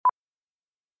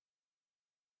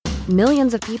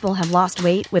Millions of people have lost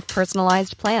weight with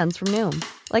personalized plans from Noom.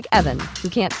 Like Evan, who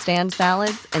can't stand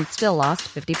salads and still lost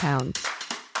 50 pounds.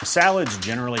 Salads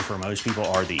generally for most people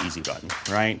are the easy button,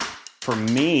 right? For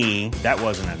me, that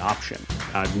wasn't an option.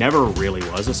 I never really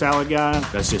was a salad guy.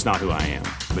 That's just not who I am.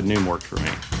 But Noom worked for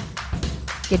me.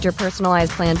 Get your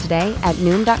personalized plan today at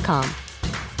Noom.com.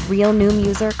 Real Noom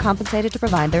user compensated to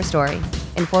provide their story.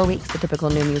 In 4 weeks, the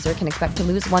typical Noom user can expect to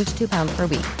lose 1 to 2 pounds per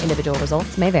week. Individual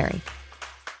results may vary.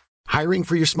 Hiring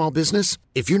for your small business?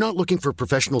 If you're not looking for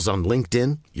professionals on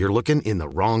LinkedIn, you're looking in the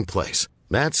wrong place.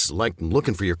 That's like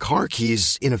looking for your car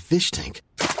keys in a fish tank.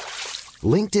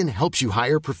 LinkedIn helps you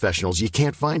hire professionals you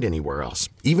can't find anywhere else,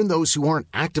 even those who aren't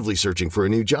actively searching for a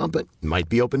new job but might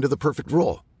be open to the perfect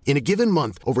role. In a given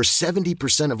month, over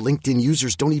 70% of LinkedIn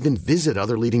users don't even visit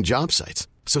other leading job sites.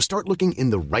 So start looking in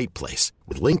the right place.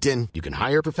 With LinkedIn, you can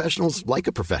hire professionals like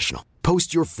a professional.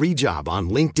 Post your free job on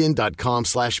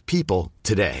linkedin.com/people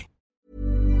today.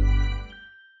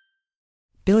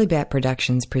 Billy Bat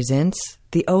Productions presents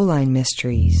The O-Line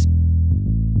Mysteries.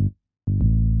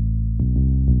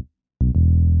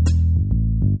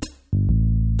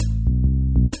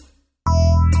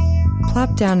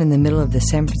 Plopped down in the middle of the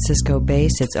San Francisco Bay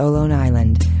sits Olone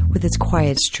Island, with its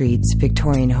quiet streets,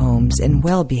 Victorian homes, and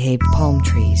well-behaved palm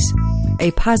trees.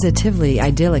 A positively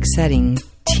idyllic setting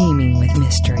teeming with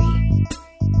mystery.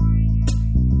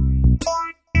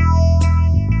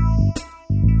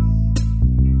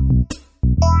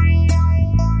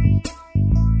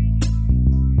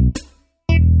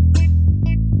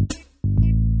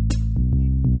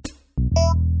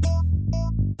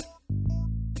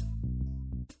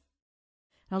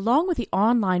 Along with the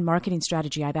online marketing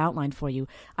strategy I've outlined for you,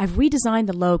 I've redesigned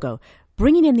the logo,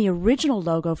 bringing in the original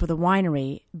logo for the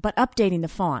winery, but updating the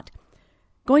font.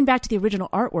 Going back to the original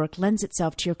artwork lends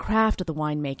itself to your craft of the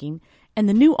winemaking, and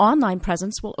the new online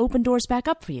presence will open doors back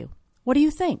up for you. What do you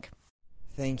think?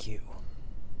 Thank you.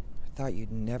 I thought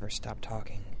you'd never stop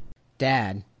talking.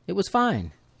 Dad, it was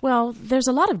fine. Well, there's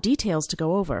a lot of details to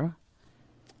go over.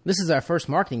 This is our first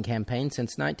marketing campaign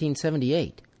since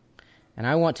 1978. And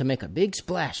I want to make a big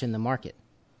splash in the market.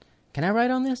 Can I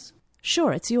write on this?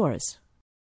 Sure, it's yours.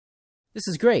 This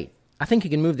is great. I think you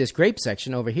can move this grape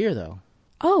section over here, though.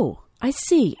 Oh, I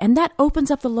see. And that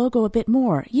opens up the logo a bit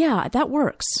more. Yeah, that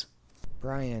works.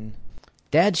 Brian.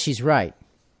 Dad, she's right.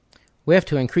 We have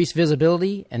to increase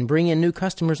visibility and bring in new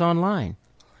customers online.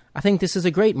 I think this is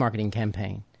a great marketing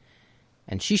campaign.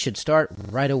 And she should start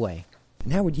right away.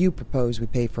 And how would you propose we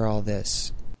pay for all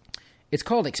this? It's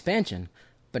called expansion.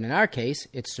 But in our case,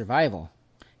 it's survival.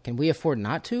 Can we afford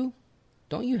not to?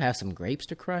 Don't you have some grapes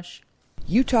to crush?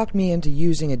 You talked me into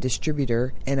using a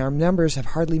distributor, and our numbers have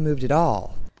hardly moved at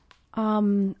all.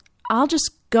 I'll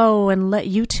just go and let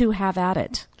you two have at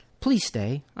it. Please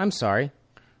stay. I'm sorry.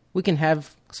 We can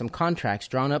have some contracts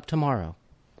drawn up tomorrow.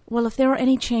 Well, if there are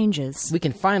any changes... We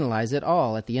can finalize it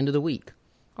all at the end of the week.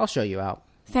 I'll show you out.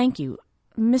 Thank you.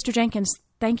 Mr. Jenkins,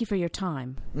 thank you for your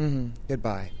time.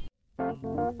 Goodbye.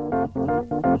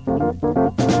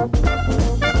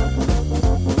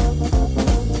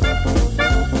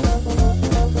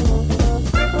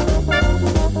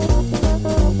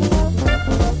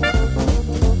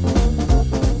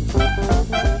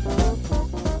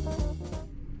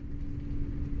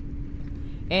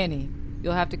 Annie,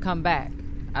 you'll have to come back.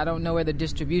 I don't know where the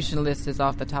distribution list is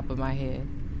off the top of my head.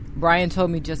 Brian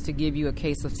told me just to give you a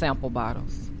case of sample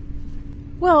bottles.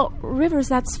 Well, Rivers,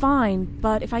 that's fine,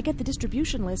 but if I get the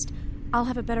distribution list, I'll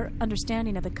have a better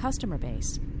understanding of the customer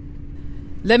base.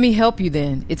 Let me help you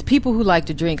then. It's people who like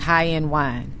to drink high-end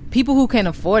wine. People who can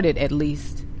afford it, at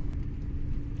least.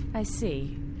 I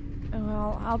see.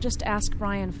 Well, I'll just ask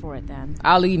Brian for it then.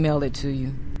 I'll email it to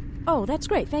you. Oh, that's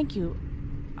great, thank you.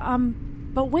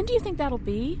 But when do you think that'll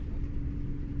be?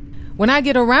 When I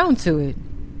get around to it.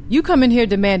 You come in here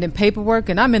demanding paperwork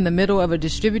and I'm in the middle of a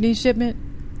distributing shipment.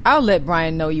 I'll let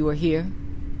Brian know you were here.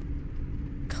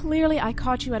 Clearly I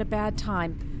caught you at a bad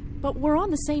time, but we're on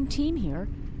the same team here.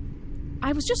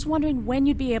 I was just wondering when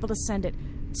you'd be able to send it,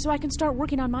 so I can start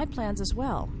working on my plans as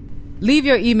well. Leave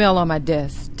your email on my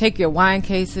desk. Take your wine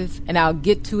cases, and I'll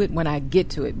get to it when I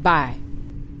get to it. Bye.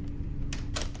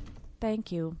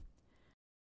 Thank you.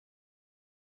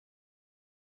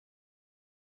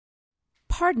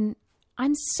 Pardon,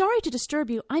 I'm sorry to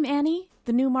disturb you. I'm Annie,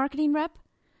 the new marketing rep.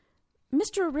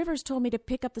 Mr. Rivers told me to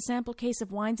pick up the sample case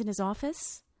of wines in his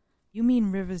office. You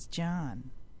mean Rivers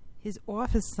John. His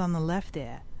office is on the left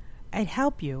there. I'd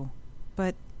help you,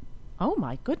 but... Oh,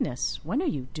 my goodness. When are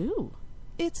you due?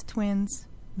 It's twins.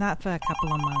 Not for a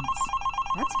couple of months.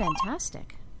 That's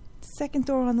fantastic. Second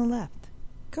door on the left.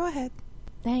 Go ahead.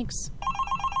 Thanks.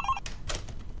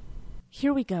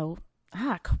 here we go.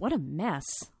 What a mess.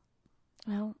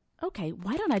 Well, okay,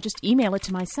 why don't I just email it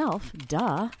to myself?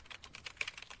 Duh.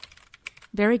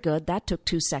 Very good, that took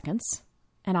 2 seconds.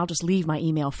 And I'll just leave my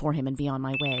email for him and be on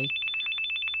my way.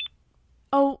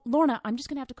 Oh, Lorna, I'm just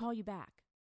going to have to call you back.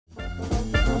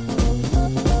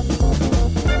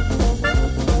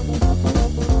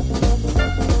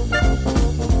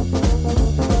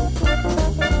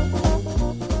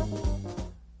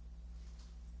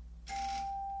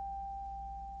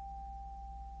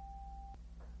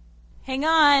 Hang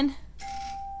on.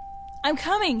 I'm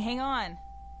coming. Hang on.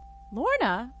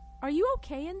 Lorna, are you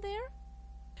okay in there?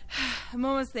 I'm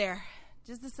almost there.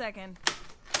 Just a second.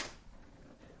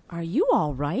 Are you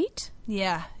all right?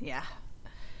 Yeah.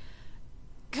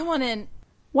 Come on in.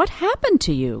 What happened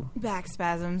to you? Back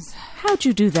spasms. How'd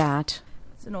you do that?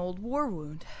 It's an old war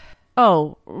wound.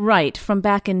 Oh, right, from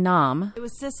back in Nam. It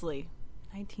was Sicily,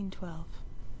 1912.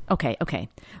 Okay.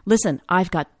 Listen,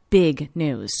 I've got big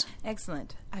news.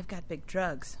 Excellent. I've got big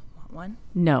drugs. Want one?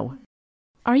 No.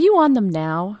 Are you on them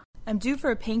now? I'm due for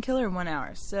a painkiller in 1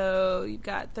 hour, so you've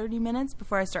got 30 minutes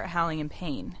before I start howling in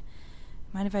pain.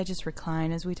 Mind if I just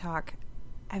recline as we talk?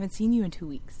 I haven't seen you in 2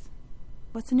 weeks.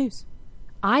 What's the news?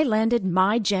 I landed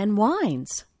My Gen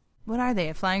wines. What are they,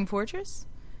 a flying fortress?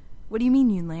 What do you mean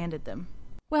you landed them?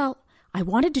 Well, I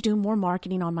wanted to do more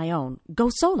marketing on my own, go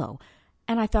solo.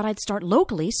 And I thought I'd start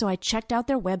locally, so I checked out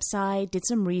their website, did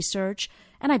some research,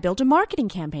 and I built a marketing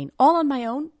campaign all on my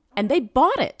own, and they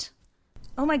bought it.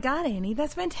 Oh my God, Annie,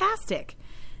 that's fantastic.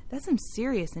 That's some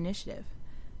serious initiative.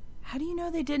 How do you know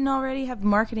they didn't already have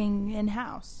marketing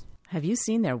in-house? Have you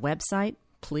seen their website?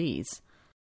 Please.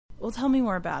 Well, tell me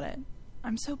more about it.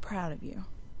 I'm so proud of you.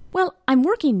 Well, I'm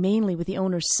working mainly with the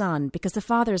owner's son because the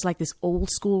father is like this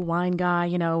old-school wine guy,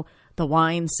 the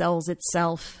wine sells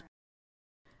itself.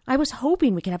 I was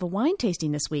hoping we could have a wine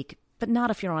tasting this week, but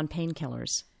not if you're on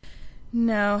painkillers.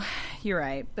 No, you're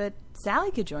right, but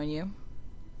Sally could join you.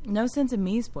 No sense in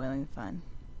me spoiling the fun.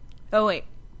 Oh, wait.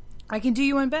 I can do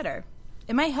you one better.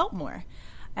 It might help more.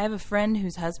 I have a friend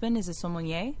whose husband is a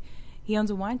sommelier. He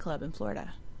owns a wine club in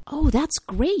Florida. Oh, that's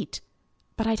great.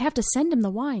 But I'd have to send him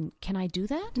the wine. Can I do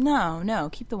that? No,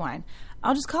 keep the wine.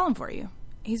 I'll just call him for you.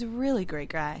 He's a really great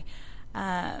guy.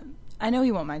 I know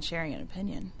he won't mind sharing an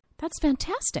opinion. That's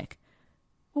fantastic.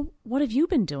 Well, what have you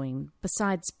been doing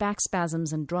besides back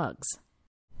spasms and drugs?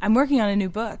 I'm working on a new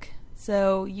book,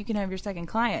 so you can have your second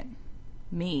client.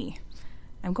 Me.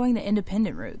 I'm going the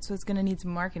independent route, so it's going to need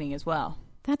some marketing as well.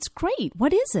 That's great.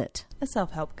 What is it? A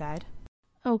self-help guide.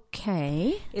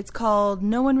 Okay. It's called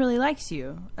No One Really Likes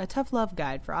You, a tough love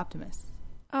guide for optimists.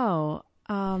 Oh,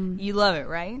 You love it,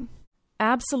 right?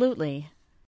 Absolutely.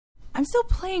 I'm still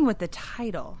playing with the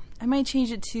title. I might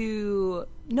change it to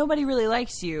Nobody Really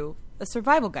Likes You, a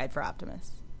survival guide for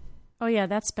optimists. Oh, yeah,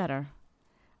 that's better.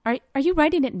 Are you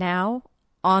writing it now?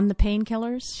 On the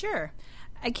painkillers? Sure.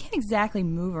 I can't exactly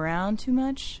move around too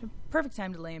much. Perfect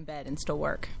time to lay in bed and still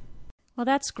work. Well,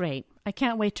 that's great. I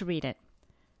can't wait to read it.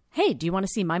 Hey, do you want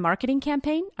to see my marketing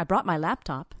campaign? I brought my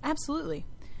laptop. Absolutely.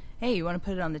 Hey, you want to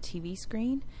put it on the TV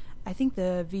screen? I think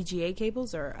the VGA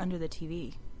cables are under the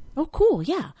TV. Oh, cool,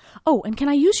 yeah. Oh, and can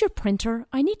I use your printer?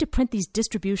 I need to print these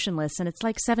distribution lists, and it's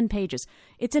like 7 pages.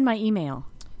 It's in my email.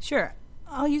 Sure.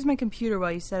 I'll use my computer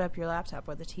while you set up your laptop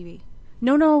or the TV.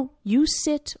 No, you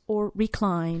sit or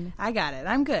recline. I got it.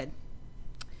 I'm good.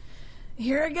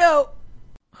 Here I go.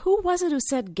 Who was it who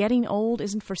said getting old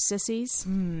isn't for sissies?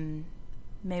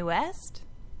 Mae West?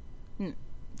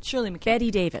 Shirley MacLaine.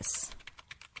 Betty Davis.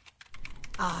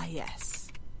 Ah, yes.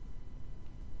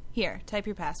 Here, type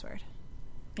your password.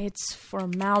 It's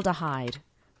formaldehyde,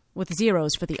 with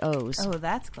zeros for the O's. Oh,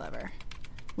 that's clever.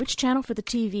 Which channel for the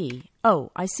TV?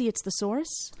 Oh, I see it's The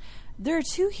Source. There are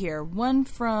 2 here. One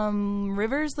from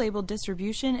Rivers, labeled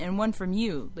distribution, and one from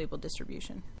you, labeled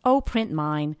distribution. Oh, print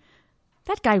mine.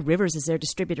 That guy Rivers is their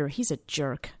distributor. He's a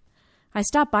jerk. I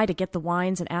stopped by to get the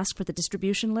wines and ask for the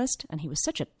distribution list, and he was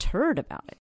such a turd about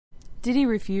it. Did he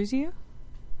refuse you?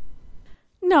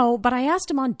 No, but I asked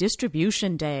him on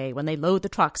distribution day when they load the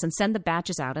trucks and send the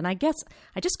batches out, and I guess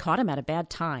I just caught him at a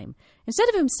bad time. Instead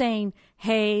of him saying,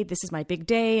 hey, this is my big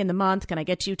day in the month, can I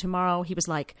get to you tomorrow? He was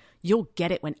like, you'll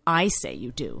get it when I say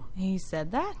you do. He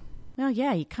said that? Well,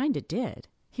 yeah, he kind of did.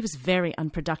 He was very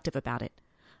unproductive about it.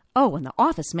 Oh, and the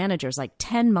office manager's like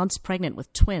 10 months pregnant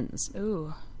with twins.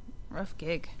 Ooh, rough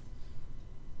gig.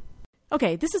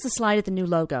 Okay, this is a slide at the new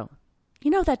logo. You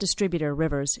know that distributor,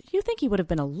 Rivers, you think he would have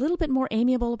been a little bit more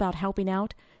amiable about helping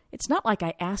out? It's not like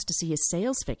I asked to see his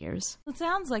sales figures. It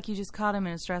sounds like you just caught him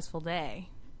in a stressful day.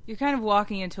 You're kind of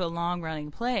walking into a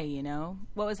long-running play,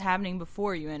 What was happening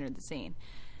before you entered the scene.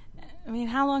 I mean,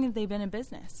 how long have they been in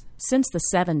business? Since the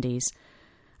 70s.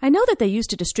 I know that they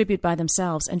used to distribute by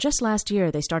themselves, and just last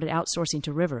year they started outsourcing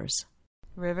to Rivers.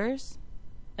 Rivers?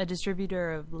 A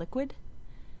distributor of liquid?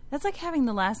 That's like having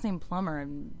the last name Plummer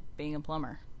and being a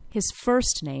plumber. His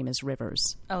first name is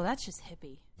Rivers. Oh, that's just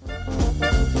hippie.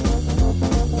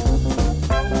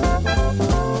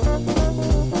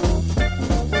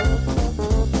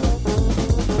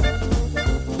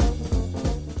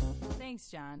 Thanks,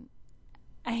 John.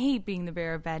 I hate being the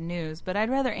bearer of bad news, but I'd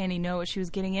rather Annie know what she was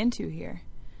getting into here.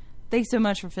 Thanks so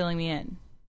much for filling me in.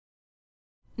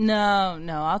 No,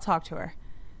 I'll talk to her.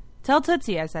 Tell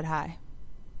Tootsie I said hi.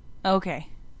 Okay.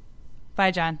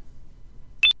 Bye, John.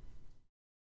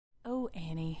 Oh,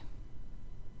 Annie.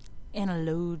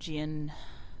 Analogian.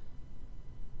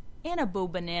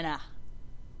 Annabo banana.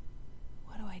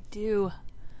 What do I do?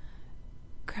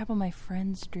 Crap on my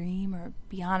friend's dream or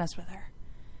be honest with her?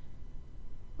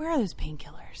 Where are those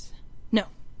painkillers? No.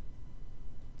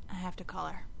 I have to call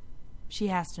her. She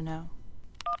has to know.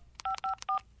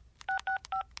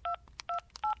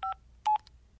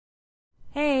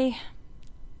 Hey.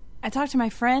 I talked to my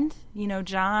friend,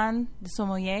 John, the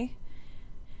sommelier.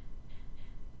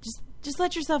 Just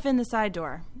let yourself in the side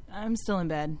door. I'm still in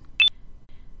bed.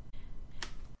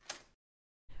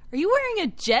 Are you wearing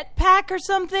a jetpack or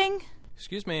something?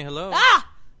 Excuse me, hello? Ah!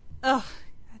 Ugh,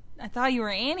 I thought you were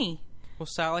Annie. Well,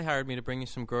 Sally hired me to bring you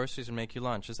some groceries and make you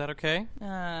lunch. Is that okay?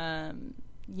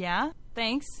 Yeah,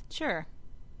 thanks. Sure.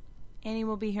 Annie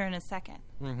will be here in a second.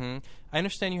 Mm-hmm. I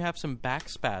understand you have some back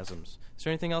spasms. Is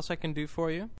there anything else I can do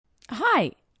for you?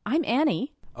 Hi, I'm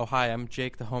Annie. Oh, hi, I'm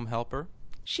Jake, the home helper.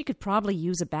 She could probably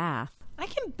use a bath. I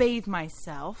can bathe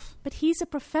myself. But he's a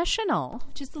professional.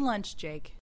 Just a lunch,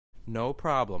 Jake. No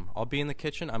problem. I'll be in the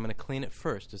kitchen. I'm going to clean it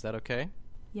first. Is that okay?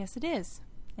 Yes, it is.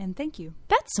 And thank you.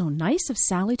 That's so nice of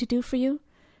Sally to do for you.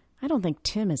 I don't think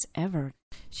Tim has ever.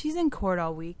 She's in court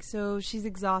all week, so she's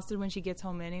exhausted when she gets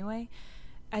home anyway.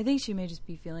 I think she may just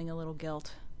be feeling a little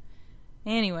guilt.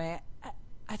 Anyway,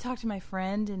 I talked to my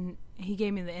friend, and he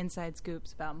gave me the inside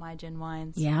scoops about My Gin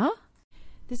Wines. Yeah?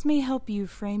 This may help you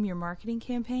frame your marketing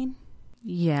campaign.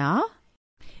 Yeah?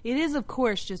 It is, of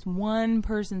course, just one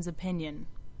person's opinion,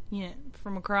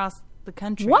 from across the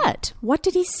country. What? What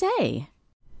did he say?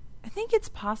 I think it's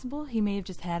possible he may have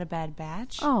just had a bad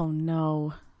batch. Oh,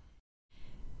 no.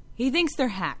 He thinks they're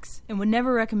hacks and would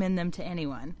never recommend them to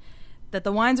anyone. That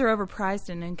the wines are overpriced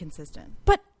and inconsistent.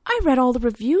 But I read all the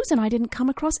reviews and I didn't come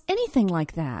across anything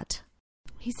like that.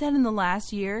 He said in the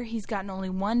last year he's gotten only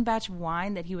one batch of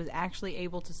wine that he was actually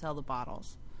able to sell the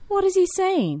bottles. What is he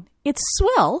saying? It's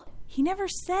swill? He never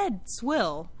said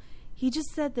swill. He just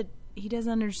said that he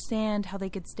doesn't understand how they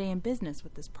could stay in business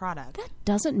with this product. That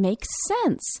doesn't make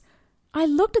sense. I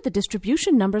looked at the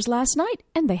distribution numbers last night,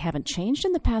 and they haven't changed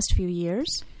in the past few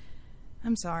years.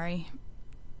 I'm sorry.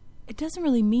 It doesn't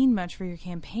really mean much for your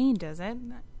campaign, does it?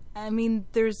 I mean,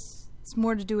 it's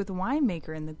more to do with the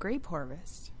winemaker and the grape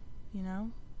harvest,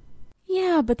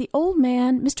 Yeah, but the old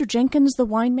man, Mr. Jenkins, the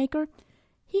winemaker,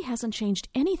 he hasn't changed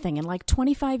anything in like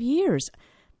 25 years.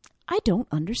 I don't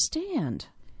understand.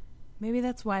 Maybe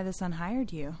that's why the son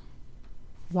hired you.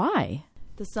 Why?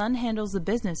 The son handles the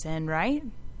business end, right?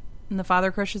 And the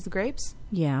father crushes the grapes?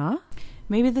 Yeah?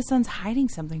 Maybe the son's hiding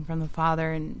something from the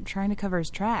father and trying to cover his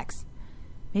tracks.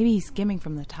 Maybe he's skimming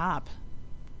from the top.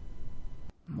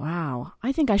 Wow.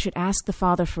 I think I should ask the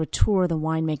father for a tour of the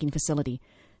winemaking facility.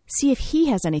 See if he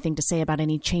has anything to say about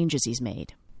any changes he's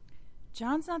made.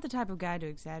 John's not the type of guy to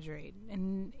exaggerate,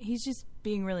 and he's just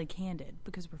being really candid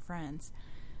because we're friends.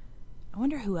 I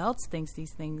wonder who else thinks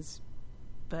these things,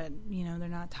 but, they're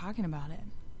not talking about it.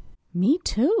 Me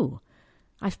too.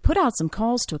 I've put out some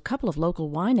calls to a couple of local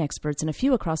wine experts and a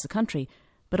few across the country,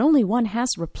 but only one has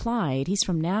replied. He's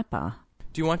from Napa.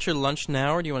 Do you want your lunch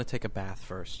now, or do you want to take a bath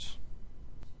first?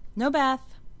 No bath.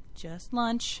 Just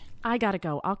lunch. I gotta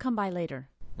go. I'll come by later.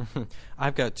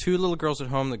 I've got 2 little girls at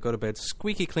home that go to bed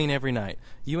squeaky clean every night.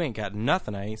 You ain't got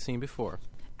nothing I ain't seen before.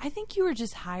 I think you were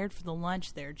just hired for the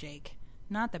lunch there, Jake.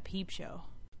 Not the peep show.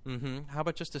 Mm-hmm. How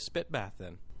about just a spit bath,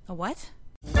 then? A what?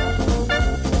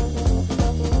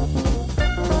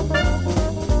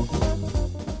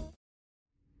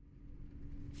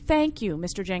 Thank you,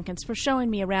 Mr. Jenkins, for showing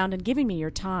me around and giving me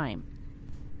your time.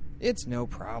 It's no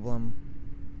problem.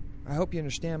 I hope you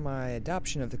understand my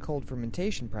adoption of the cold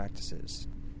fermentation practices.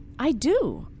 I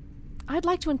do. I'd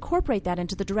like to incorporate that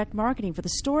into the direct marketing for the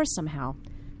stores somehow.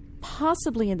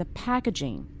 Possibly in the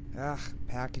packaging. Ugh,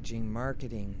 packaging,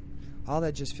 marketing. All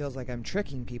that just feels like I'm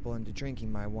tricking people into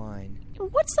drinking my wine.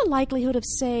 What's the likelihood of,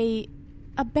 say,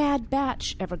 a bad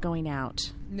batch ever going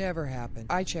out? Never happened.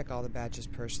 I check all the batches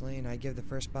personally, and I give the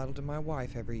first bottle to my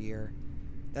wife every year.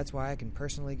 That's why I can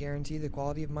personally guarantee the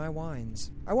quality of my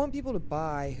wines. I want people to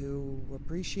buy who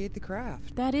appreciate the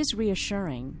craft. That is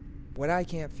reassuring. What I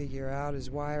can't figure out is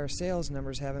why our sales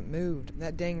numbers haven't moved.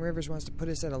 That dang Rivers wants to put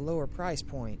us at a lower price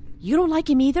point. You don't like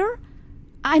him either?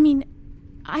 I mean,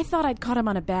 I thought I'd caught him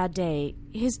on a bad day.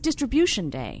 His distribution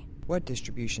day. What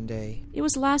distribution day? It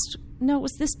was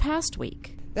this past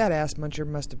week. That ass muncher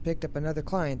must have picked up another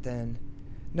client then.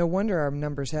 No wonder our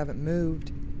numbers haven't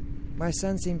moved. My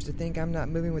son seems to think I'm not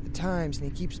moving with the times, and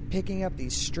he keeps picking up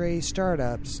these stray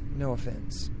startups. No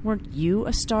offense. Weren't you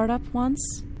a startup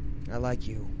once? I like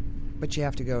you. But you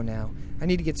have to go now. I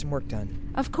need to get some work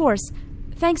done. Of course.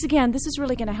 Thanks again. This is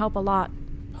really going to help a lot.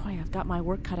 Boy, I've got my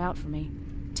work cut out for me.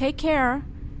 Take care.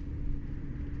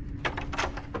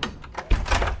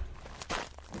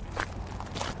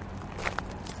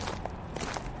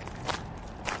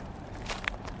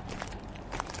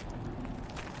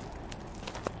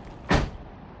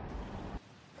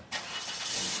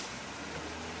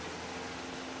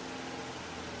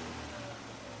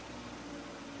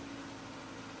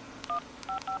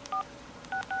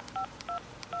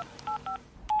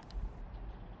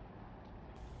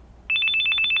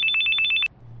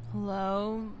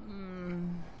 Hello?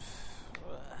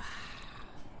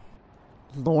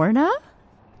 Lorna?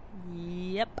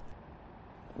 Yep.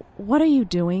 What are you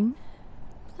doing?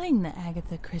 Playing the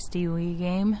Agatha Christie Wii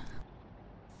game.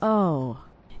 Oh.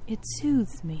 It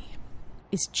soothes me.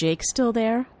 Is Jake still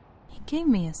there? He gave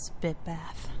me a spit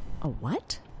bath. A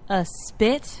what? A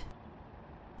spit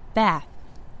bath.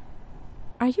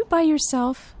 Are you by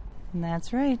yourself?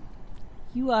 That's right.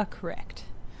 You are correct.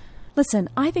 Listen,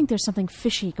 I think there's something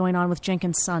fishy going on with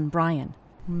Jenkins' son, Brian.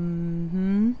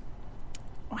 Mm-hmm.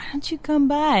 Why don't you come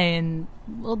by and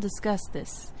we'll discuss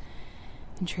this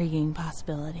intriguing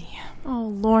possibility. Oh,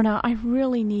 Lorna, I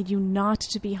really need you not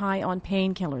to be high on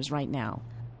painkillers right now.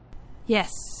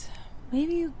 Yes.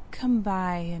 Maybe you come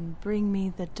by and bring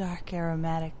me the dark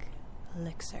aromatic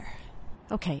elixir.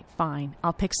 Okay, fine.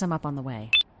 I'll pick some up on the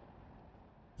way.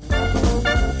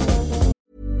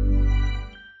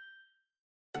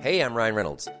 Hey, I'm Ryan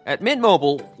Reynolds. At Mint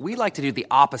Mobile, we like to do the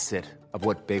opposite of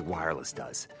what Big Wireless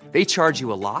does. They charge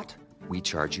you a lot, we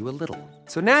charge you a little.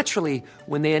 So naturally,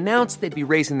 when they announced they'd be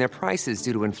raising their prices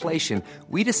due to inflation,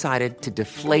 we decided to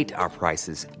deflate our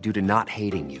prices due to not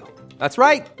hating you. That's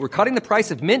right. We're cutting the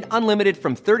price of Mint Unlimited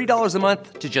from $30 a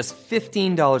month to just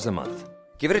 $15 a month.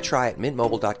 Give it a try at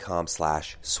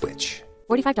mintmobile.com/switch.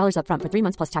 $45 up front for 3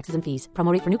 months plus taxes and fees.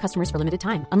 Promo rate for new customers for limited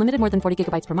time. Unlimited more than 40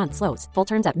 gigabytes per month. Slows full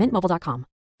terms at mintmobile.com.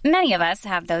 Many of us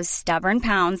have those stubborn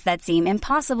pounds that seem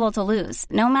impossible to lose,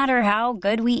 no matter how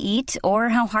good we eat or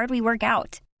how hard we work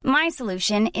out. My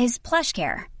solution is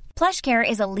PlushCare. PlushCare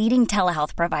is a leading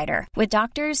telehealth provider with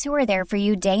doctors who are there for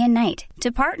you day and night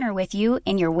to partner with you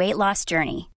in your weight loss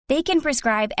journey. They can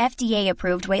prescribe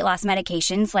FDA-approved weight loss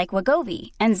medications like Wegovy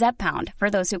and Zepbound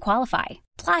for those who qualify.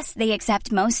 Plus, they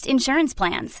accept most insurance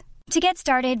plans. To get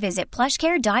started, visit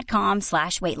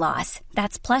plushcare.com/weight loss.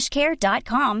 That's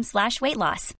plushcare.com/weight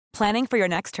loss. Planning for your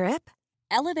next trip?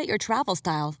 Elevate your travel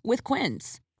style with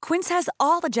Quince. Quince has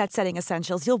all the jet-setting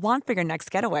essentials you'll want for your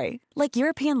next getaway, like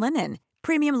European linen,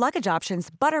 premium luggage options,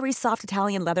 buttery soft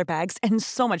Italian leather bags, and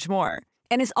so much more.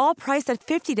 And is all priced at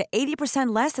 50 to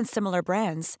 80% less than similar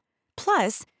brands.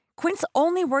 Plus, Quince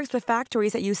only works with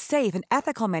factories that use safe and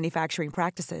ethical manufacturing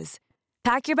practices.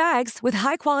 Pack your bags with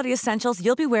high-quality essentials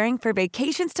you'll be wearing for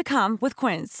vacations to come with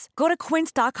Quince. Go to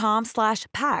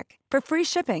quince.com/pack for free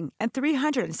shipping and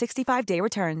 365-day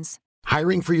returns.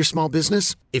 Hiring for your small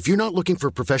business? If you're not looking for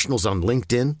professionals on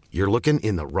LinkedIn, you're looking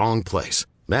in the wrong place.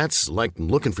 That's like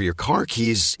looking for your car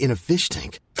keys in a fish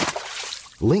tank.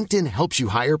 LinkedIn helps you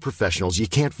hire professionals you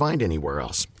can't find anywhere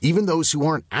else, even those who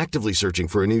aren't actively searching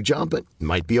for a new job but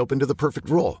might be open to the perfect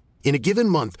role. In a given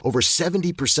month, over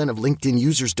 70% of LinkedIn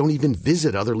users don't even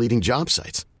visit other leading job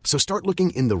sites. So start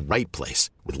looking in the right place.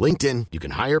 With LinkedIn, you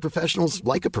can hire professionals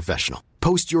like a professional.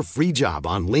 Post your free job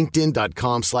on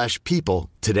linkedin.com/people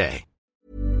today.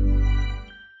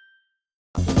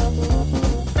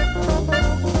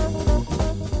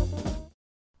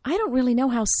 I don't really know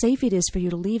how safe it is for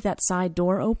you to leave that side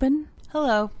door open.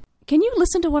 Hello. Can you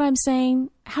listen to what I'm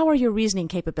saying? How are your reasoning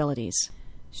capabilities?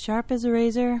 Sharp as a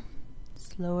razor,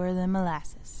 slower than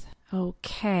molasses.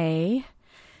 Okay.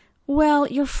 Well,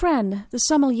 your friend, the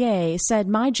sommelier, said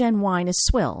my gen wine is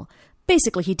swill.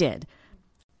 Basically, he did.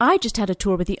 I just had a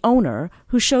tour with the owner,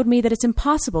 who showed me that it's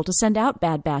impossible to send out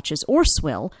bad batches or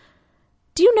swill.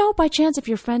 Do you know, by chance, if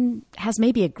your friend has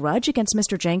maybe a grudge against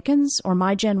Mr. Jenkins or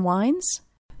my gen wines?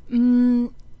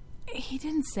 He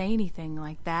didn't say anything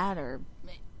like that or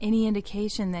any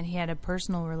indication that he had a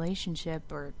personal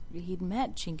relationship or he'd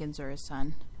met Jenkins or his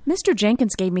son. Mr.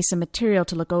 Jenkins gave me some material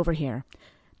to look over here.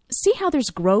 See how there's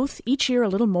growth, each year a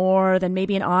little more, then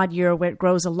maybe an odd year where it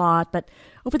grows a lot, but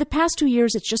over the past 2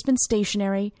 years it's just been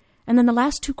stationary, and then the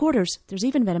last 2 quarters there's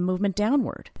even been a movement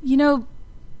downward. You know,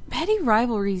 petty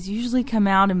rivalries usually come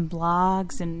out in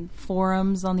blogs and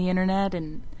forums on the internet,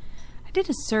 and I did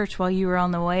a search while you were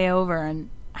on the way over, and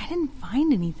I didn't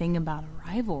find anything about a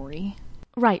rivalry.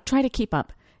 Right, try to keep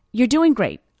up. You're doing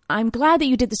great. I'm glad that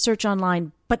you did the search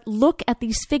online, but look at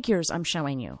these figures I'm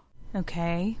showing you.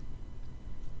 Okay.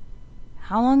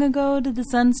 How long ago did the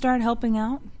son start helping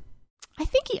out? I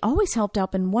think he always helped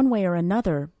out in one way or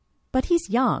another, but he's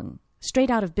young, straight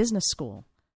out of business school.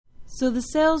 So the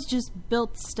sales just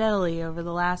built steadily over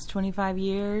the last 25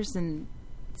 years and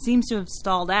seems to have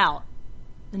stalled out.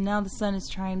 And now the son is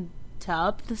trying to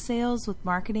up the sales with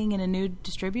marketing and a new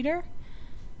distributor?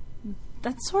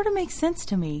 That sort of makes sense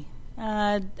to me.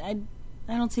 I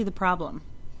don't see the problem.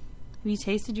 Have you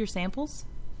tasted your samples?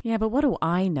 Yeah, but what do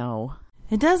I know?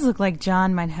 It does look like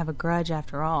John might have a grudge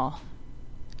after all.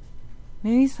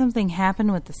 Maybe something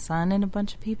happened with the son and a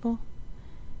bunch of people.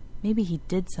 Maybe he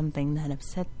did something that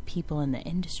upset people in the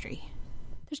industry.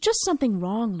 There's just something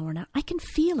wrong, Lorna. I can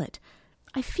feel it.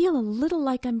 I feel a little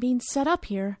like I'm being set up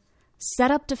here.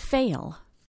 Set up to fail.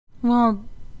 Well,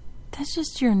 that's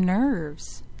just your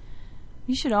nerves.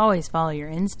 You should always follow your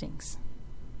instincts.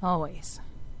 Always.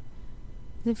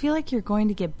 Does it feel like you're going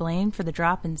to get blamed for the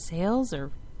drop in sales,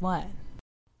 or what?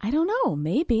 I don't know.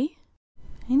 Maybe.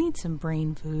 I need some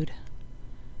brain food.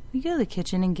 Will you go to the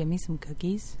kitchen and give me some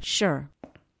cookies? Sure.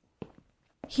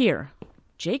 Here.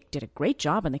 Jake did a great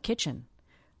job in the kitchen.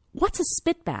 What's a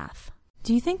spit bath?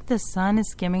 Do you think the son is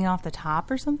skimming off the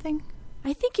top or something?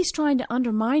 I think he's trying to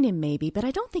undermine him maybe, but I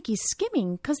don't think he's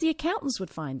skimming because the accountants would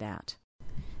find that.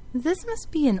 This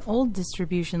must be an old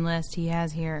distribution list he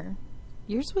has here.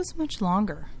 Yours was much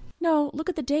longer. No, look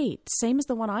at the date. Same as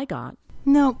the one I got.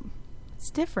 Nope. It's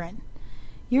different.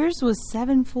 Yours was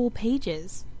 7 full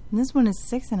pages. And this one is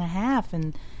 6.5,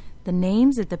 and the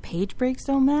names at the page breaks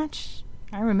don't match.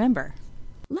 I remember.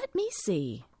 Let me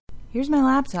see. Here's my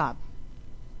laptop.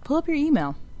 Pull up your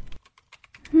email.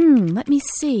 Let me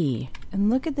see. And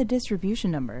look at the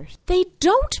distribution numbers. They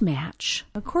don't match.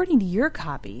 According to your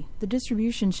copy, the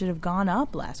distribution should have gone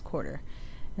up last quarter.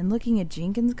 And looking at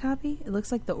Jenkins' copy, it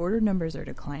looks like the order numbers are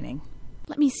declining.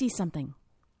 Let me see something.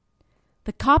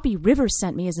 The copy Rivers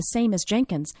sent me is the same as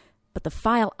Jenkins, but the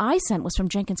file I sent was from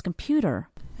Jenkins' computer.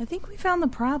 I think we found the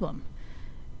problem.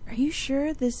 Are you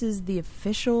sure this is the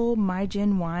official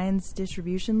MyGen Wines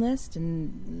distribution list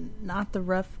and not the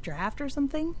rough draft or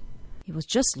something? It was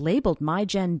just labeled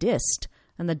MyGen Dist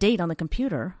and the date on the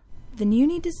computer. Then you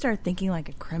need to start thinking like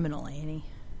a criminal, Annie.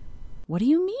 What do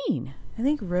you mean? I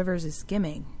think Rivers is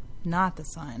skimming, not the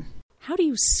son. How do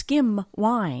you skim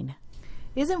wine?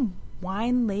 Isn't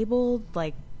wine labeled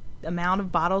like amount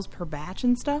of bottles per batch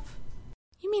and stuff?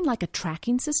 You mean like a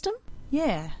tracking system?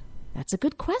 Yeah. That's a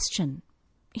good question.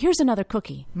 Here's another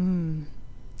cookie.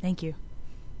 Thank you.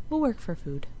 We'll work for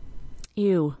food.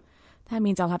 Ew. That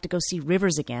means I'll have to go see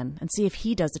Rivers again and see if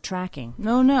he does the tracking.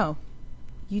 No.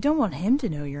 You don't want him to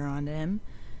know you're on to him.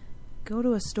 Go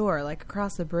to a store like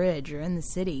across the bridge or in the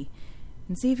city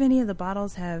and see if any of the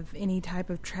bottles have any type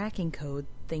of tracking code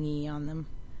thingy on them.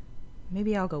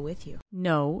 Maybe I'll go with you.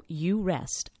 No, you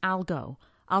rest. I'll go.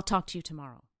 I'll talk to you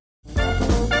tomorrow.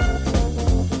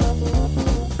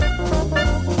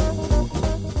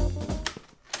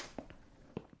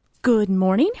 Good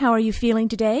morning. How are you feeling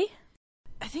today?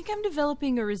 I think I'm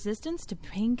developing a resistance to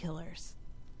painkillers.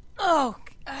 Oh,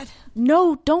 God.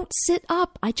 No, don't sit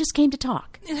up. I just came to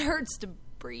talk. It hurts to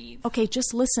breathe. Okay,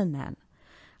 just listen then.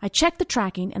 I checked the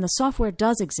tracking, and the software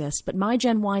does exist, but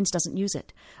MyGen Wines doesn't use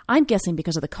it. I'm guessing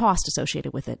because of the cost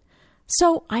associated with it.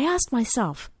 So I asked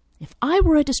myself, if I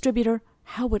were a distributor,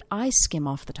 how would I skim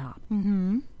off the top?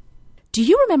 Do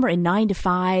you remember in 9 to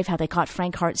 5 how they caught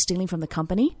Frank Hart stealing from the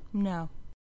company? No.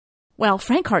 Well,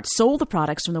 Frank Hart sold the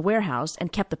products from the warehouse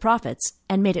and kept the profits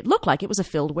and made it look like it was a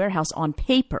filled warehouse on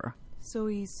paper. So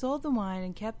he sold the wine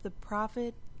and kept the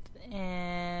profit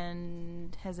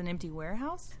and has an empty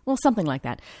warehouse? Well, something like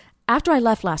that. After I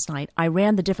left last night, I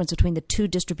ran the difference between the 2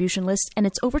 distribution lists, and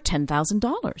it's over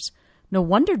 $10,000. No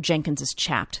wonder Jenkins is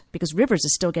chapped, because Rivers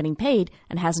is still getting paid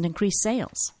and hasn't increased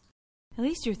sales. At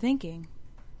least you're thinking.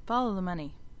 Follow the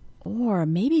money. Or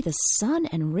maybe the son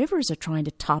and Rivers are trying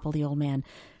to topple the old man.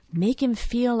 Make him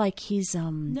feel like he's,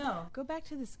 No, go back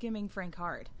to the skimming Frank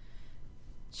Hart.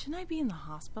 Shouldn't I be in the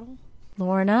hospital?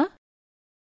 Lorna?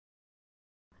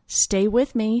 Stay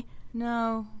with me.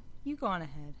 No, You go on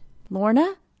ahead.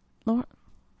 Lorna?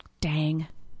 Dang.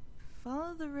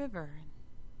 Follow the river and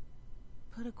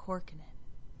put a cork in it.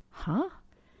 Huh?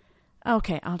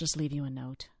 Okay, I'll just leave you a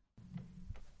note.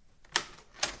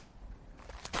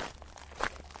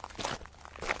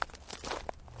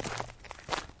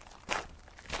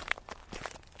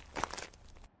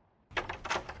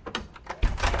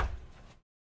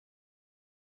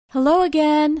 Hello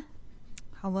again.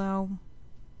 Hello.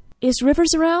 Is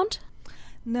Rivers around?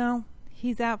 No,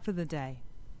 he's out for the day.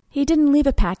 He didn't leave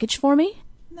a package for me?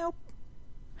 Nope.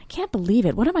 I can't believe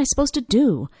it. What am I supposed to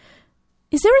do?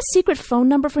 Is there a secret phone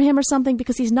number for him or something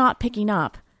because he's not picking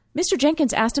up? Mr.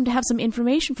 Jenkins asked him to have some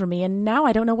information for me, and now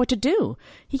I don't know what to do.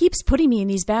 He keeps putting me in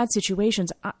these bad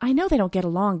situations. I know they don't get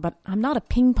along, but I'm not a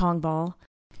ping-pong ball.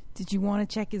 Did you want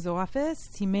to check his office?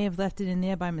 He may have left it in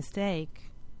there by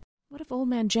mistake. What if old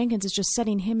man Jenkins is just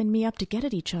setting him and me up to get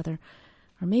at each other?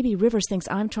 Or maybe Rivers thinks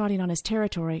I'm trotting on his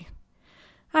territory.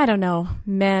 I don't know.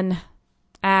 Men.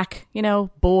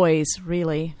 Boys,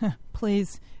 really.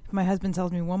 Please, if my husband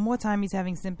tells me one more time he's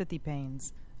having sympathy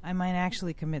pains, I might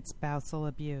actually commit spousal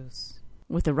abuse.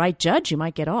 With the right judge, you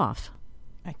might get off.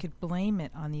 I could blame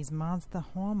it on these monster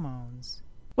hormones.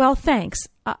 Well, thanks.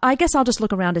 I guess I'll just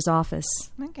look around his office.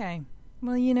 Okay.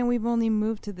 Well, we've only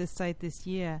moved to this site this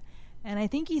year, and I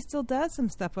think he still does some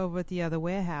stuff over at the other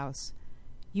warehouse.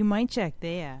 You might check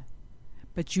there.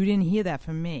 But you didn't hear that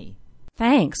from me.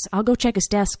 Thanks. I'll go check his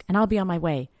desk, and I'll be on my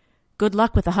way. Good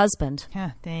luck with the husband.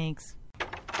 Thanks.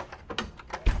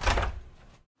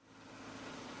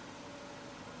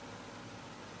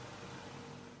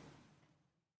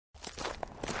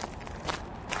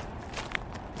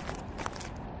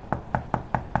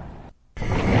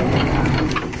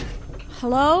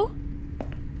 Hello?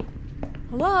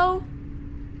 Hello?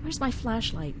 Where's my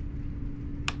flashlight?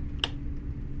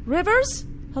 Rivers?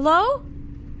 Hello?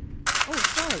 Oh,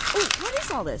 sorry. Oh, what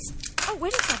is all this? Oh,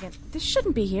 wait a second. This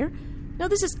shouldn't be here. No,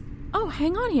 this is... Oh,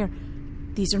 hang on here.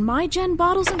 These are my Gen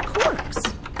bottles and corks.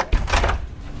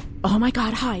 Oh, my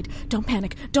God, hide. Don't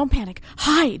panic. Don't panic.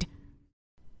 Hide.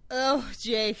 Oh,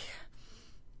 Jake.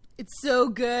 It's so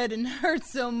good and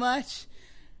hurts so much.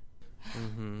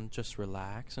 Just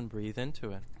relax and breathe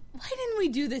into it. Why didn't we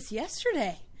do this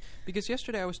yesterday? Because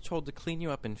yesterday I was told to clean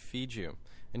you up and feed you,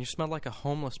 and you smelled like a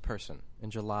homeless person in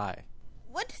July.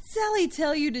 What did Sally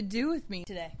tell you to do with me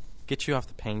today? Get you off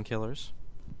the painkillers.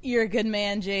 You're a good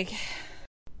man, Jake.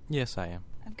 Yes, I am.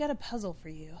 I've got a puzzle for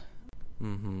you.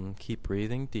 Keep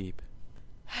breathing deep.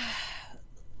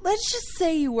 Let's just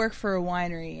say you work for a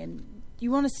winery and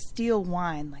you want to steal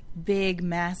wine, like big,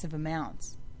 massive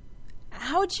amounts.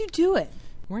 How would you do it?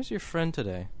 Where's your friend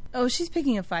today? Oh, she's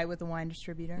picking a fight with the wine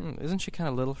distributor. Isn't she kind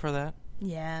of little for that?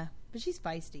 Yeah, but she's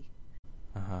feisty.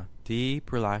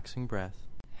 Deep, relaxing breath.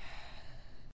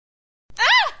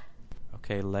 Ah!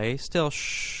 Okay, lay still.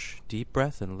 Shh. Deep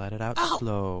breath and let it out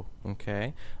slow.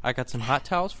 Okay? I got some hot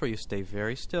towels for you. Stay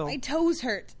very still. My toes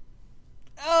hurt.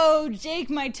 Oh, Jake,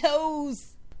 my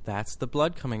toes. That's the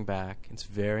blood coming back. It's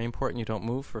very important you don't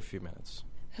move for a few minutes.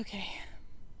 Okay.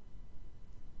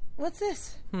 What's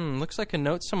this? Looks like a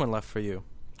note someone left for you.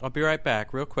 I'll be right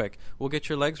back, real quick. We'll get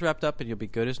your legs wrapped up and you'll be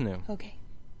good as new. Okay.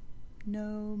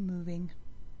 No moving.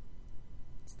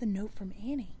 It's the note from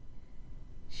Annie.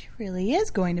 She really is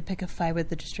going to pick a fight with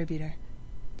the distributor.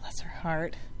 Bless her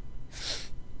heart.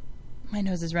 My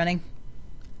nose is running.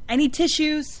 I need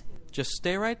tissues. Just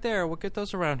stay right there. We'll get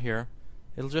those around here.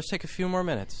 It'll just take a few more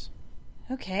minutes.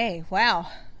 Okay, wow.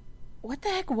 What the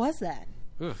heck was that?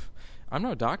 Oof. I'm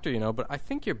no doctor, but I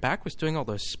think your back was doing all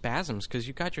those spasms because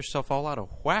you got yourself all out of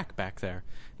whack back there.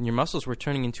 And your muscles were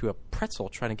turning into a pretzel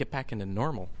trying to get back into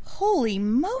normal. Holy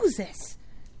Moses!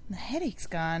 The headache's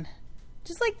gone.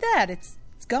 Just like that, it's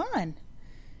gone.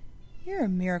 You're a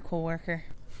miracle worker.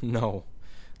 No.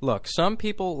 Look, some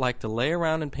people like to lay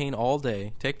around in pain all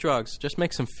day, take drugs, just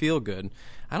makes them feel good.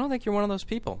 I don't think you're one of those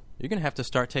people. You're going to have to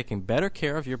start taking better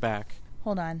care of your back.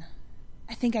 Hold on.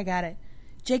 I think I got it.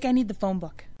 Jake, I need the phone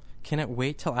book. Can it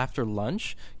wait till after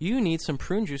lunch? You need some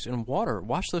prune juice and water.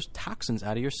 Wash those toxins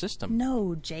out of your system.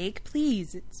 No, Jake,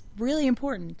 please. It's really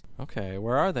important. Okay,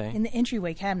 where are they? In the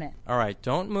entryway cabinet. All right,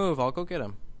 don't move. I'll go get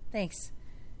them. Thanks.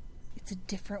 It's a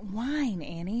different wine,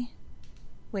 Annie.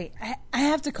 Wait, I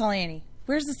have to call Annie.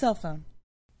 Where's the cell phone?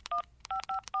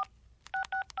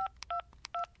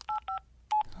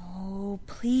 Oh,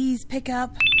 please pick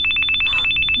up.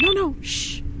 No,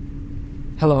 shh.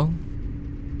 Hello?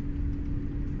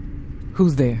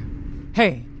 Who's there?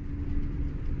 Hey!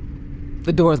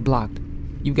 The door's blocked.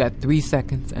 You got 3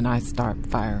 seconds and I start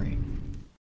firing.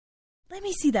 Let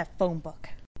me see that phone book.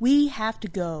 We have to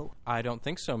go. I don't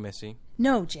think so, Missy.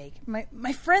 No, Jake.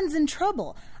 My friend's in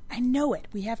trouble. I know it.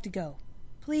 We have to go.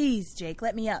 Please, Jake,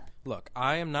 let me up. Look,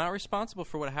 I am not responsible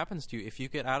for what happens to you if you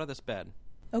get out of this bed.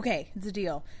 Okay, it's a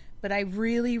deal. But I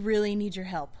really, really need your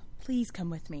help. Please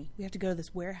come with me. We have to go to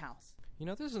this warehouse. You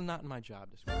know, this is not in my job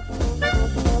description.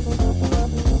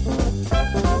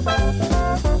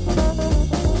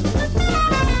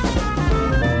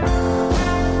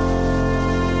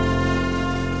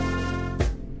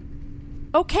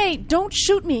 Okay, don't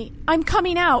shoot me. I'm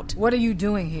coming out. What are you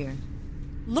doing here?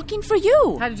 Looking for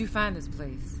you. How did you find this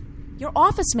place? Your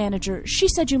office manager, she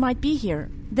said you might be here,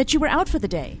 that you were out for the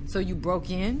day. So you broke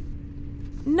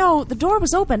in? No, the door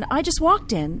was open. I just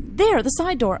walked in. There, the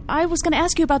side door. I was going to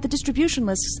ask you about the distribution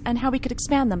lists and how we could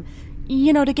expand them.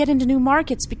 You know, to get into new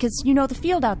markets because you know the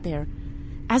field out there.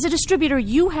 As a distributor,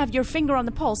 you have your finger on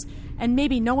the pulse, and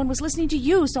maybe no one was listening to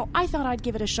you, so I thought I'd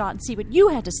give it a shot and see what you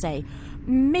had to say.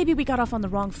 Maybe we got off on the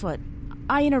wrong foot.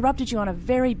 I interrupted you on a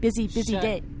very busy day.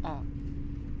 Shut up.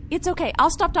 It's okay. I'll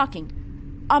stop talking.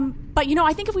 But you know,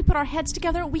 I think if we put our heads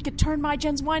together, we could turn My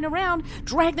Jen's wine around,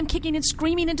 drag them kicking and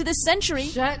screaming into this century.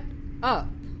 Shut up.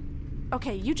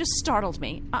 Okay, you just startled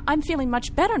me. I'm feeling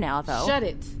much better now, though. Shut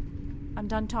it. I'm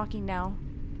done talking now.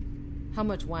 How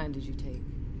much wine did you take?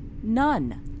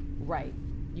 None. Right.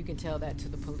 You can tell that to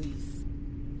the police.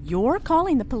 You're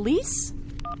calling the police?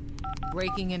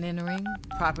 Breaking and entering,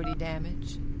 property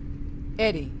damage.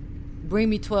 Eddie, bring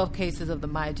me 12 cases of the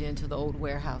My Gen to the old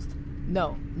warehouse.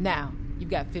 No, now. You've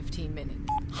got 15 minutes.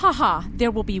 Ha! There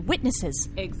will be witnesses.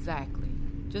 Exactly.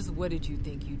 Just what did you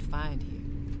think you'd find here?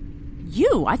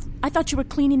 You? I thought you were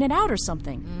cleaning it out or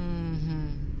something.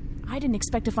 Mm-hmm. I didn't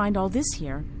expect to find all this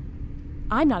here.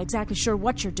 I'm not exactly sure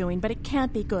what you're doing, but it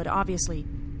can't be good, obviously.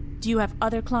 Do you have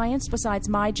other clients besides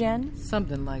My Gen?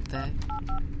 Something like that.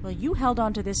 Well, you held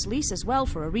on to this lease as well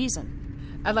for a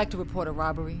reason. I'd like to report a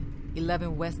robbery.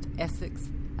 11 West Essex.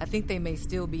 I think they may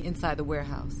still be inside the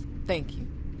warehouse. Thank you.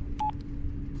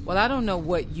 Well, I don't know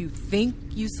what you think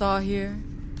you saw here,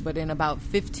 but in about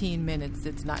 15 minutes,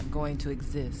 it's not going to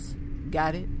exist.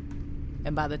 Got it?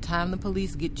 And by the time the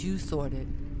police get you sorted,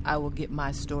 I will get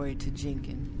my story to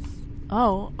Jenkins.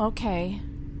 Oh, okay.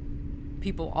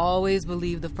 People always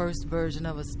believe the first version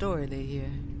of a story they hear.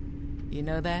 You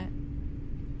know that?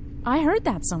 I heard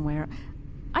that somewhere.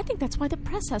 I think that's why the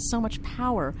press has so much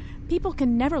power. People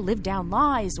can never live down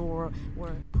lies or...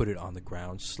 Put it on the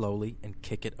ground slowly and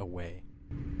kick it away.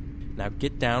 Now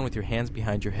get down with your hands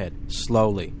behind your head,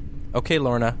 slowly. Okay,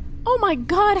 Lorna. Oh my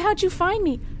God, how'd you find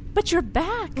me? But you're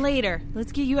back. Later.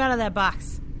 Let's get you out of that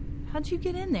box. How'd you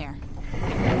get in there?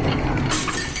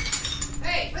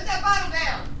 Hey, put that bottle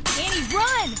down! Annie,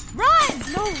 run! Run!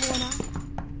 No, Lorna.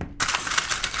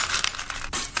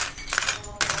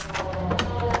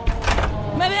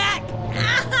 My back!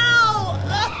 Ow!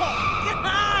 Oh,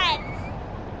 God!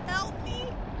 Help me!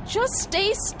 Just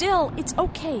stay still. It's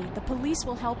okay. The police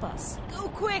will help us. Go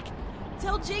quick!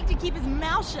 Tell Jake to keep his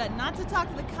mouth shut, not to talk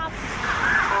to the cops.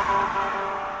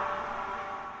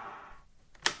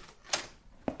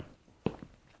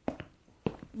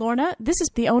 Lorna, this is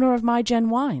the owner of My Gen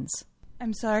Wines.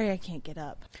 I'm sorry I can't get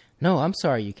up. No, I'm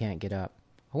sorry you can't get up.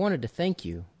 I wanted to thank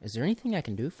you. Is there anything I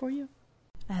can do for you?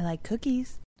 I like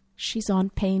cookies. She's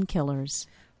on painkillers.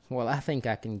 Well, I think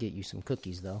I can get you some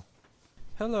cookies, though.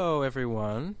 Hello,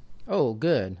 everyone. Oh,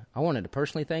 good. I wanted to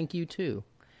personally thank you, too.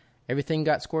 Everything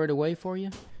got squared away for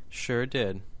you? Sure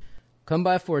did. Come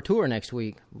by for a tour next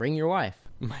week. Bring your wife.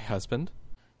 My husband?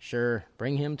 Sure,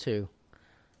 bring him, too.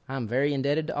 I'm very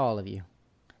indebted to all of you.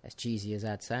 As cheesy as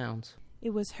that sounds.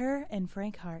 It was her and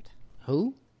Frank Hart.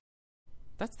 Who?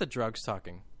 That's the drugs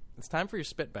talking. It's time for your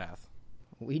spit bath.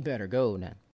 We'd better go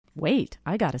now. Wait,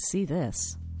 I gotta see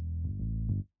this.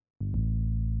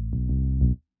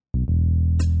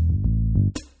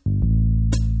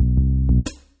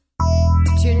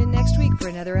 Tune in next week for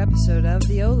another episode of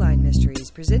The O-Line Mysteries,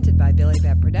 presented by Billy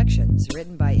Bat Productions,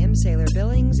 written by M. Sailor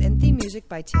Billings, and theme music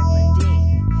by Tim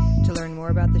Lindeen. To learn more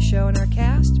about the show and our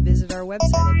cast, visit our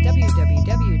website at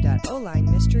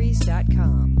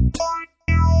www.olinemysteries.com.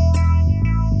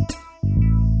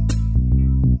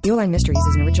 The O-Line Mysteries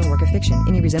is an original work of fiction.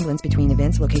 Any resemblance between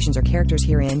events, locations, or characters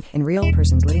herein and real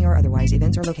persons, living or otherwise,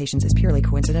 events or locations is purely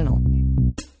coincidental.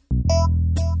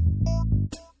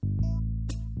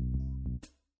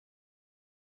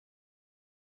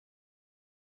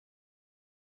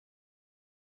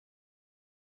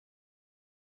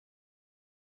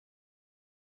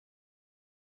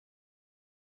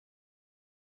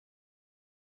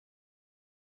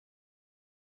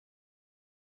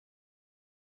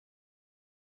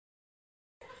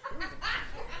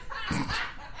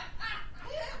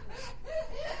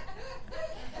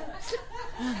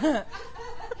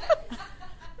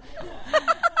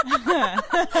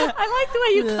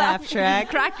 you Laugh clapping? track. You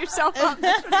crack yourself up.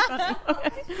 That's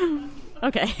pretty funny.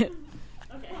 Okay.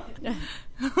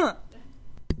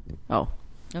 Oh.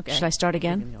 Okay. Should I start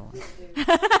again?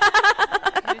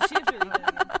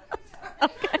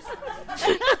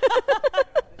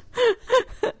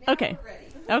 Okay.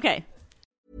 Okay.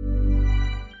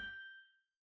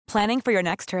 Planning for your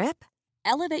next trip?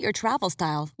 Elevate your travel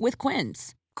style with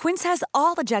Quince. Quince has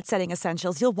all the jet-setting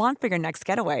essentials you'll want for your next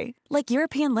getaway, like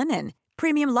European linen,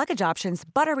 premium luggage options,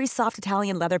 buttery soft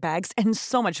Italian leather bags, and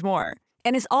so much more.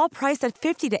 And is all priced at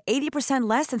 50 to 80%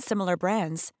 less than similar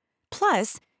brands.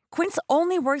 Plus, Quince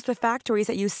only works with factories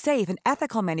that use safe and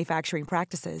ethical manufacturing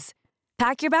practices.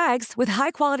 Pack your bags with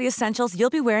high-quality essentials you'll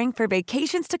be wearing for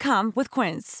vacations to come with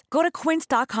Quince. Go to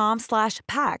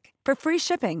quince.com/pack for free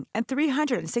shipping and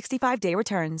 365-day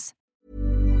returns.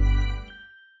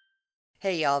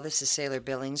 Hey, y'all, this is Sailor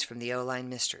Billings from the O-Line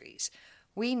Mysteries.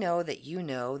 We know that you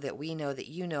know that we know that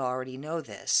you know already know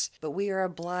this, but we are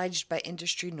obliged by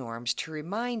industry norms to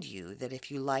remind you that if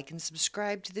you like and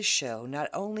subscribe to the show, not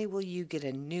only will you get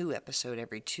a new episode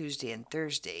every Tuesday and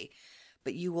Thursday,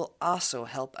 but you will also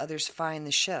help others find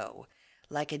the show,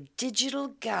 like a digital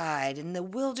guide in the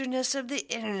wilderness of the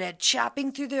internet,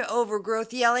 chopping through their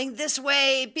overgrowth, yelling, "This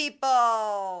way,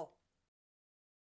 people!"